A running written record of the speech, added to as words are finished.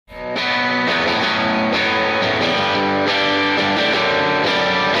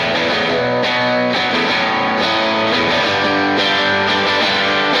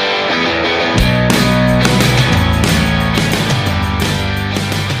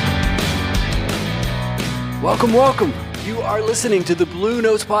Welcome, welcome. You are listening to the Blue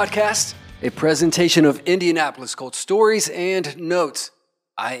Notes Podcast, a presentation of Indianapolis Colts stories and notes.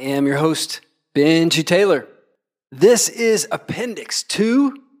 I am your host, Benji Taylor. This is Appendix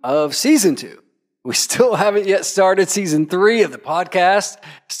 2 of Season 2. We still haven't yet started Season 3 of the podcast.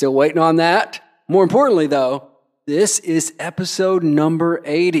 Still waiting on that. More importantly, though, this is episode number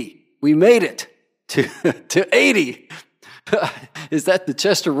 80. We made it to 80. Is that the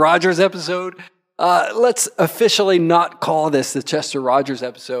Chester Rogers episode? Let's officially not call this the Chester Rogers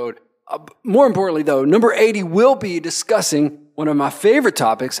episode. More importantly, though, number 80 will be discussing one of my favorite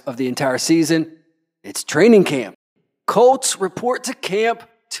topics of the entire season. It's training camp. Colts report to camp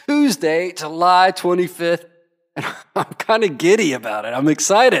Tuesday, July 25th, and I'm kind of giddy about it. I'm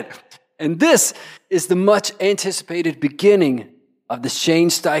excited. And this is the much anticipated beginning of the Shane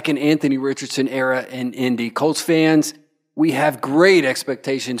Steichen, Anthony Richardson era in Indy. Colts fans, we have great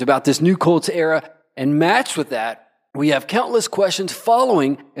expectations about this new Colts era, and matched with that, we have countless questions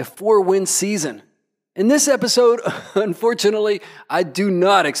following a 4-win season. In this episode, unfortunately, I do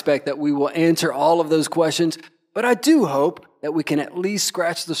not expect that we will answer all of those questions, but I do hope that we can at least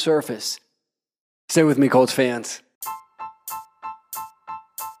scratch the surface. Stay with me, Colts fans.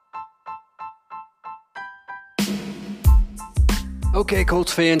 Okay,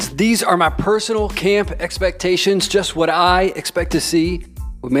 Colts fans, these are my personal camp expectations, just what I expect to see.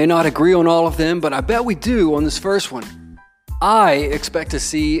 We may not agree on all of them, but I bet we do on this first one. I expect to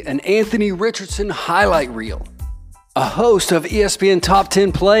see an Anthony Richardson highlight reel, a host of ESPN Top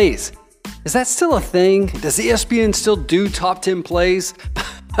 10 Plays. Is that still a thing? Does ESPN still do Top 10 Plays?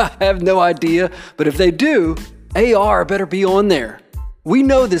 I have no idea, but if they do, AR better be on there. We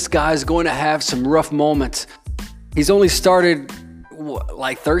know this guy's going to have some rough moments. He's only started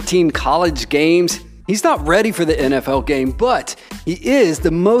like 13 college games. He's not ready for the NFL game, but he is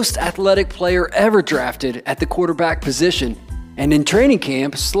the most athletic player ever drafted at the quarterback position. And in training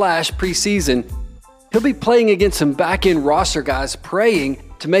camp / preseason, he'll be playing against some back-end roster guys praying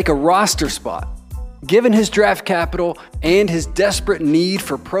to make a roster spot. Given his draft capital and his desperate need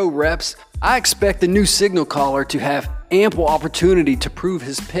for pro reps, I expect the new signal caller to have ample opportunity to prove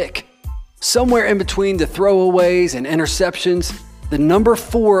his pick. Somewhere in between the throwaways and interceptions, the number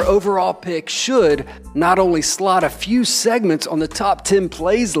 4 overall pick should not only slot a few segments on the top 10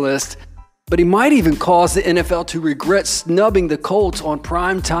 plays list, but he might even cause the NFL to regret snubbing the Colts on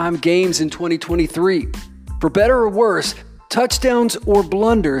primetime games in 2023. For better or worse, touchdowns or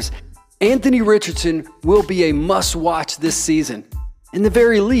blunders, Anthony Richardson will be a must-watch this season. In the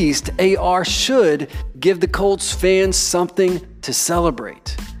very least, AR should give the Colts fans something to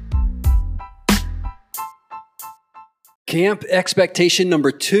celebrate. Camp expectation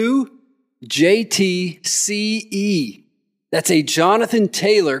number 2, JTCE. That's a Jonathan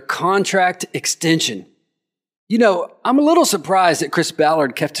Taylor contract extension. You know, I'm a little surprised that Chris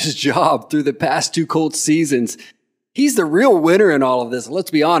Ballard kept his job through the past 2 Colts seasons. He's the real winner in all of this,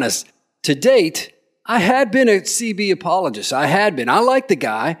 let's be honest. To date, I had been a CB apologist. I like the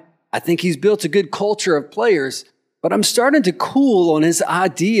guy. I think he's built a good culture of players, but I'm starting to cool on his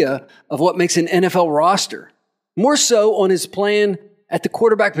idea of what makes an NFL roster. More so on his plan at the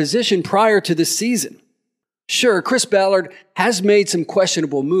quarterback position prior to this season. Sure, Chris Ballard has made some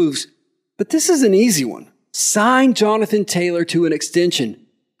questionable moves, but this is an easy one. Sign Jonathan Taylor to an extension.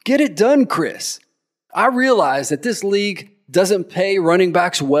 Get it done, Chris. I realize that this league doesn't pay running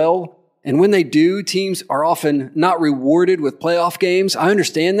backs well, and when they do, teams are often not rewarded with playoff games. I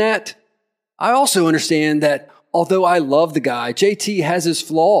understand that. I also understand that although I love the guy, JT has his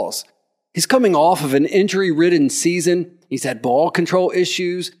flaws. He's coming off of an injury-ridden season. He's had ball control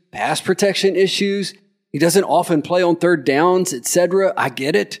issues, pass protection issues. He doesn't often play on third downs, etc. I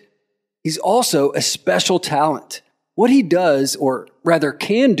get it. He's also a special talent. What he does, or rather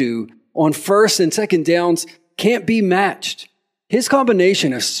can do, on first and second downs can't be matched. His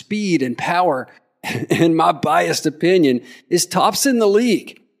combination of speed and power, in my biased opinion, is tops in the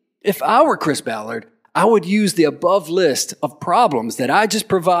league. If I were Chris Ballard, I would use the above list of problems that I just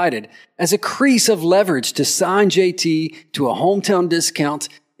provided as a crease of leverage to sign JT to a hometown discount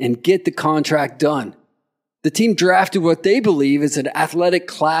and get the contract done. The team drafted what they believe is an athletic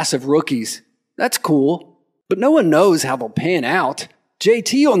class of rookies. That's cool, but no one knows how they'll pan out.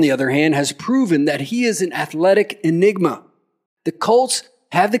 JT, on the other hand, has proven that he is an athletic enigma. The Colts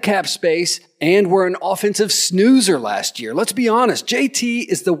have the cap space and were an offensive snoozer last year. Let's be honest, JT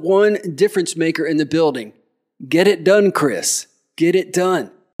is the one difference maker in the building. Get it done, Chris. Get it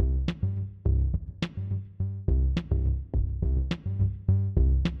done.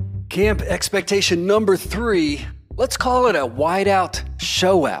 Camp expectation number 3, let's call it a wideout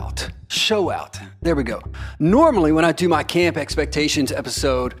Show out. There we go. Normally, when I do my camp expectations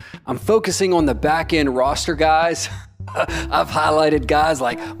episode, I'm focusing on the back end roster guys. I've highlighted guys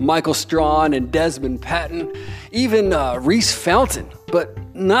like Michael Strawn and Desmond Patton, even Reese Fountain, but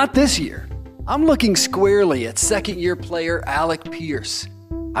not this year. I'm looking squarely at second-year player Alec Pierce.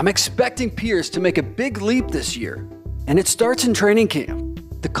 I'm expecting Pierce to make a big leap this year, and it starts in training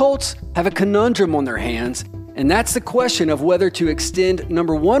camp. The Colts have a conundrum on their hands, and that's the question of whether to extend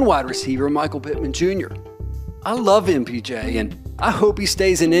number 1 wide receiver Michael Pittman Jr. I love MPJ, and I hope he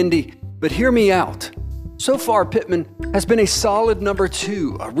stays in Indy, but hear me out. So far, Pittman has been a solid number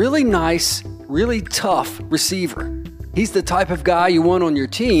 2, a really nice, really tough receiver. He's the type of guy you want on your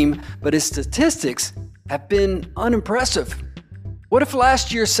team, but his statistics have been unimpressive. What if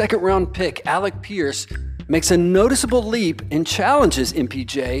last year's second-round pick, Alec Pierce, makes a noticeable leap and challenges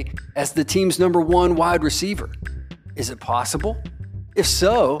MPJ as the team's number 1 wide receiver? Is it possible? If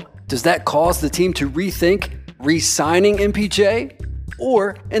so, does that cause the team to rethink re-signing MPJ?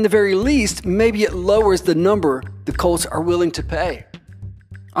 Or, in the very least, maybe it lowers the number the Colts are willing to pay.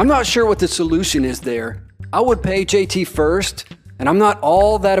 I'm not sure what the solution is there. I would pay JT first, and I'm not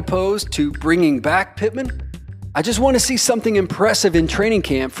all that opposed to bringing back Pittman. I just want to see something impressive in training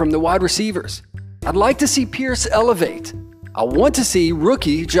camp from the wide receivers. I'd like to see Pierce elevate. I want to see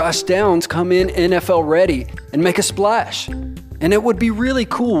rookie Josh Downs come in NFL ready and make a splash. And it would be really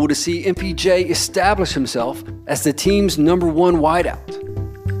cool to see MPJ establish himself as the team's number 1 wideout.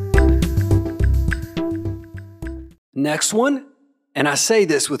 Next one, and I say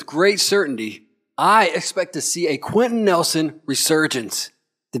this with great certainty, I expect to see a Quentin Nelson resurgence.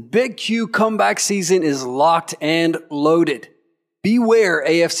 The Big Q comeback season is locked and loaded. Beware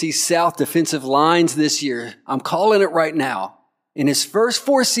AFC South defensive lines this year. I'm calling it right now. In his first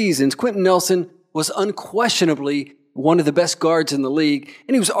 4 seasons, Quentin Nelson was unquestionably one of the best guards in the league,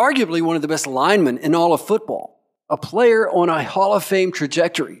 and he was arguably one of the best linemen in all of football, a player on a Hall of Fame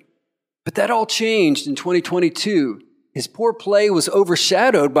trajectory. But that all changed in 2022. His poor play was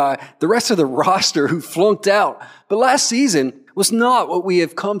overshadowed by the rest of the roster who flunked out, but last season was not what we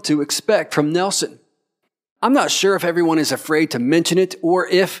have come to expect from Nelson. I'm not sure if everyone is afraid to mention it or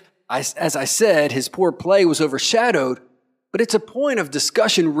if, as I said, his poor play was overshadowed, but it's a point of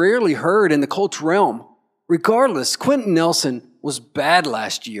discussion rarely heard in the Colts realm. Regardless, Quentin Nelson was bad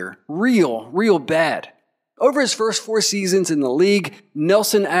last year. Real bad. Over his first 4 seasons in the league,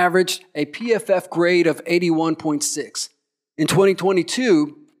 Nelson averaged a PFF grade of 81.6. In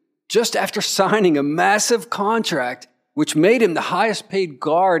 2022, just after signing a massive contract, which made him the highest paid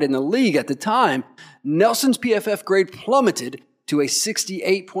guard in the league at the time, Nelson's PFF grade plummeted to a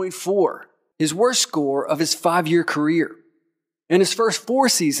 68.4, his worst score of his 5-year career. In his first 4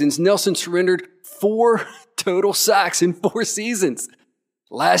 seasons, Nelson surrendered 4 total sacks in 4 seasons.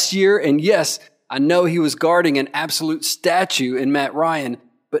 Last year, and yes, I know he was guarding an absolute statue in Matt Ryan,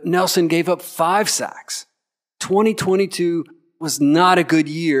 but Nelson gave up 5 sacks. 2022 was not a good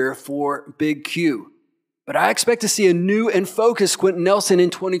year for Big Q. But I expect to see a new and focused Quentin Nelson in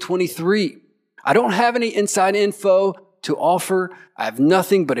 2023. I don't have any inside info to offer. I have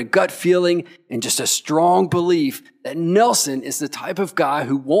nothing but a gut feeling and just a strong belief that Nelson is the type of guy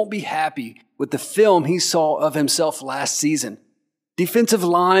who won't be happy with the film he saw of himself last season. Defensive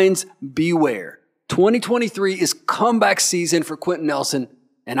lines, beware. 2023 is comeback season for Quentin Nelson,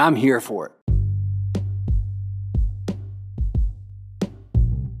 and I'm here for it.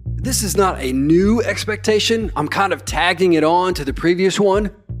 This is not a new expectation. I'm kind of tagging it on to the previous one.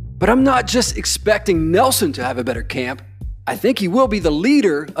 But I'm not just expecting Nelson to have a better camp. I think he will be the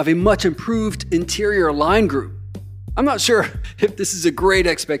leader of a much improved interior line group. I'm not sure if this is a great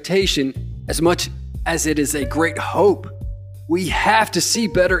expectation as much as it is a great hope. We have to see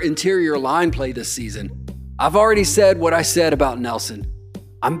better interior line play this season. I've already said what I said about Nelson.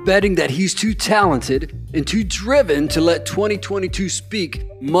 I'm betting that he's too talented and too driven to let 2022 speak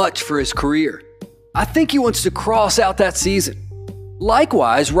much for his career. I think he wants to cross out that season.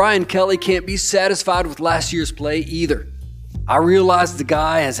 Likewise, Ryan Kelly can't be satisfied with last year's play either. I realize the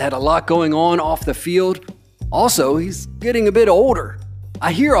guy has had a lot going on off the field. Also, he's getting a bit older.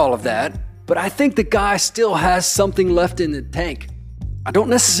 I hear all of that, but I think the guy still has something left in the tank. I don't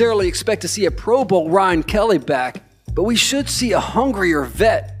necessarily expect to see a Pro Bowl Ryan Kelly back, but we should see a hungrier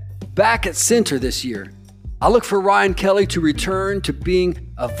vet back at center this year. I look for Ryan Kelly to return to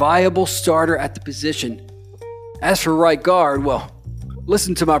being a viable starter at the position. As for right guard, well,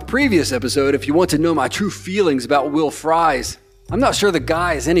 listen to my previous episode if you want to know my true feelings about Will Fries. I'm not sure the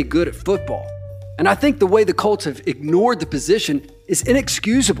guy is any good at football. And I think the way the Colts have ignored the position is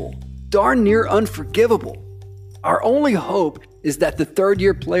inexcusable, darn near unforgivable. Our only hope is that the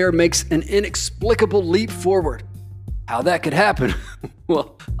third-year player makes an inexplicable leap forward. How that could happen?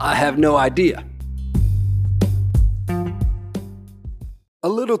 Well, I have no idea. A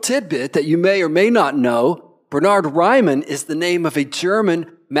little tidbit that you may or may not know, Bernhard Riemann is the name of a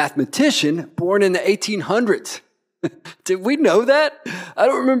German mathematician born in the 1800s. Did we know that? I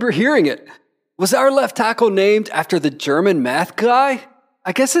don't remember hearing it. Was our left tackle named after the German math guy?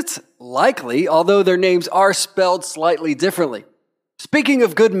 I guess it's likely, although their names are spelled slightly differently. Speaking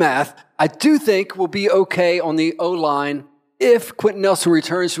of good math, I do think we'll be okay on the O-line if Quentin Nelson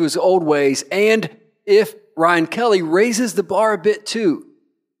returns to his old ways and if Ryan Kelly raises the bar a bit too.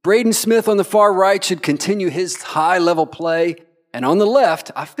 Braden Smith on the far right should continue his high-level play, and on the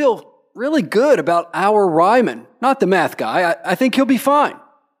left, I feel really good about our Ryman, not the math guy. I think he'll be fine.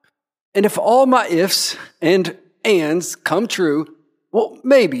 And if all my ifs and ands come true, well,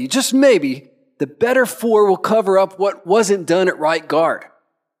 maybe, just maybe, the better four will cover up what wasn't done at right guard.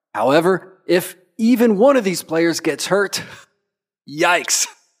 However, if even one of these players gets hurt, yikes.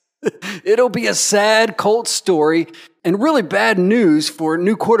 It'll be a sad Colts story and really bad news for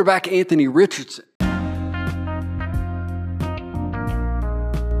new quarterback Anthony Richardson.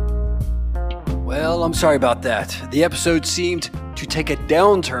 Well, I'm sorry about that. The episode seemed to take a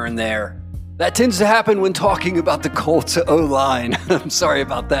downturn there. That tends to happen when talking about the Colts O-line. I'm sorry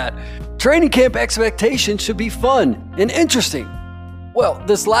about that. Training camp expectations should be fun and interesting. Well,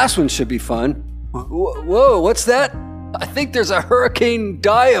 this last one should be fun. Whoa, what's that? I think there's a Hurricane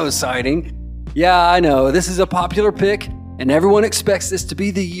Dio sighting. Yeah, I know, this is a popular pick, and everyone expects this to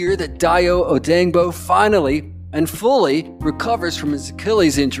be the year that Dio Odangbo finally and fully recovers from his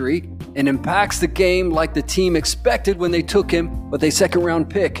Achilles injury and impacts the game like the team expected when they took him with a second-round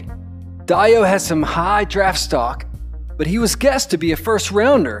pick. Dio has some high draft stock, but he was guessed to be a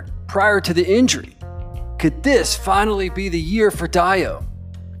first-rounder prior to the injury. Could this finally be the year for Dio?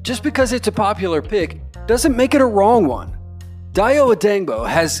 Just because it's a popular pick doesn't make it a wrong one. Dio Odangbo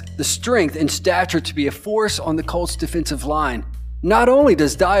has the strength and stature to be a force on the Colts defensive line. Not only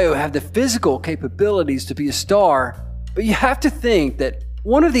does Dio have the physical capabilities to be a star, but you have to think that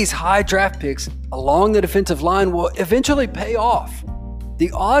one of these high draft picks along the defensive line will eventually pay off.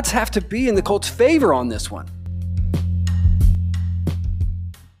 The odds have to be in the Colts' favor on this one.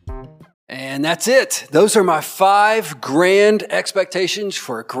 And that's it. Those are my 5 grand expectations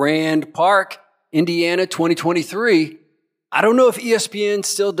for Grand Park, Indiana 2023. I don't know if ESPN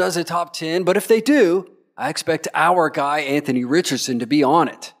still does a top 10, but if they do, I expect our guy Anthony Richardson to be on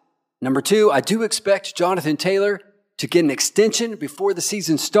it. Number 2, I do expect Jonathan Taylor to get an extension before the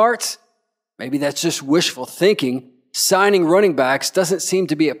season starts. Maybe that's just wishful thinking. Signing running backs doesn't seem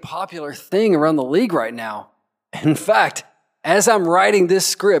to be a popular thing around the league right now. In fact, as I'm writing this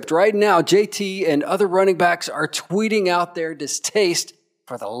script right now, JT and other running backs are tweeting out their distaste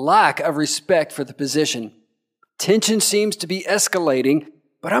for the lack of respect for the position. Tension seems to be escalating,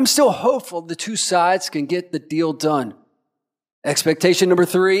 but I'm still hopeful the two sides can get the deal done. Expectation number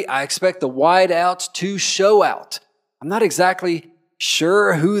 3, I expect the wideouts to show out. I'm not exactly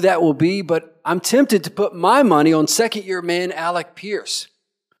sure who that will be, but I'm tempted to put my money on second-year man Alec Pierce.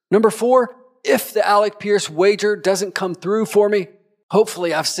 Number 4, if the Alec Pierce wager doesn't come through for me,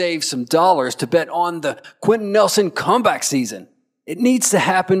 hopefully I've saved some dollars to bet on the Quentin Nelson comeback season. It needs to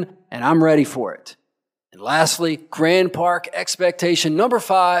happen, and I'm ready for it. And lastly, Grand Park expectation number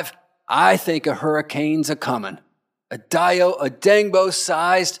 5, I think a hurricane's a-coming. A Dio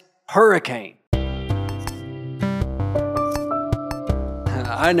Odangbo-sized hurricane.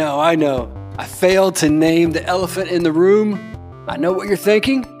 I know. I failed to name the elephant in the room. I know what you're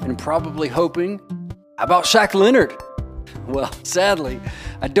thinking and probably hoping. How about Shaq Leonard? Well, sadly,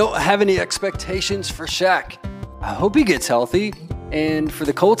 I don't have any expectations for Shaq. I hope he gets healthy, and for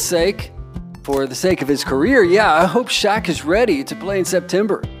the Colts' sake, for the sake of his career, I hope Shaq is ready to play in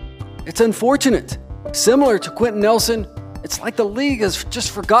September. It's unfortunate. Similar to Quentin Nelson, it's like the league has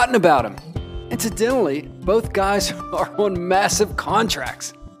just forgotten about him. Incidentally, both guys are on massive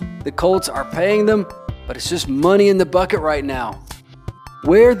contracts. The Colts are paying them, but it's just money in the bucket right now.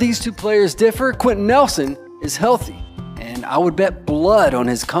 Where these two players differ, Quentin Nelson is healthy, and I would bet blood on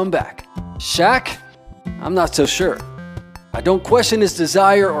his comeback. Shaq, I'm not so sure. I don't question his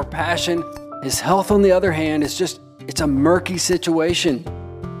desire or passion. His health, on the other hand, it's a murky situation.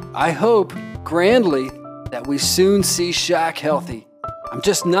 I hope, grandly, that we soon see Shaq healthy. I'm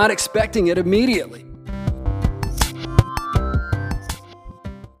just not expecting it immediately.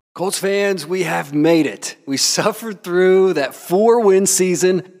 Colts fans, we have made it. We suffered through that 4-win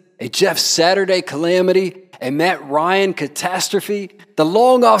season, a Jeff Saturday calamity, a Matt Ryan catastrophe, the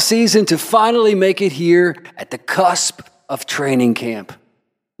long off season to finally make it here at the cusp of training camp.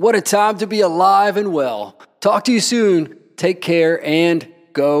 What a time to be alive and well. Talk to you soon. Take care and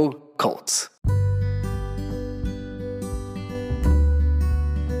go Colts.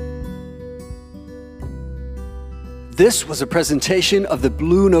 This was a presentation of the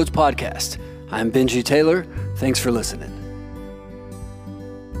Blue Notes Podcast. I'm Benji Taylor. Thanks for listening.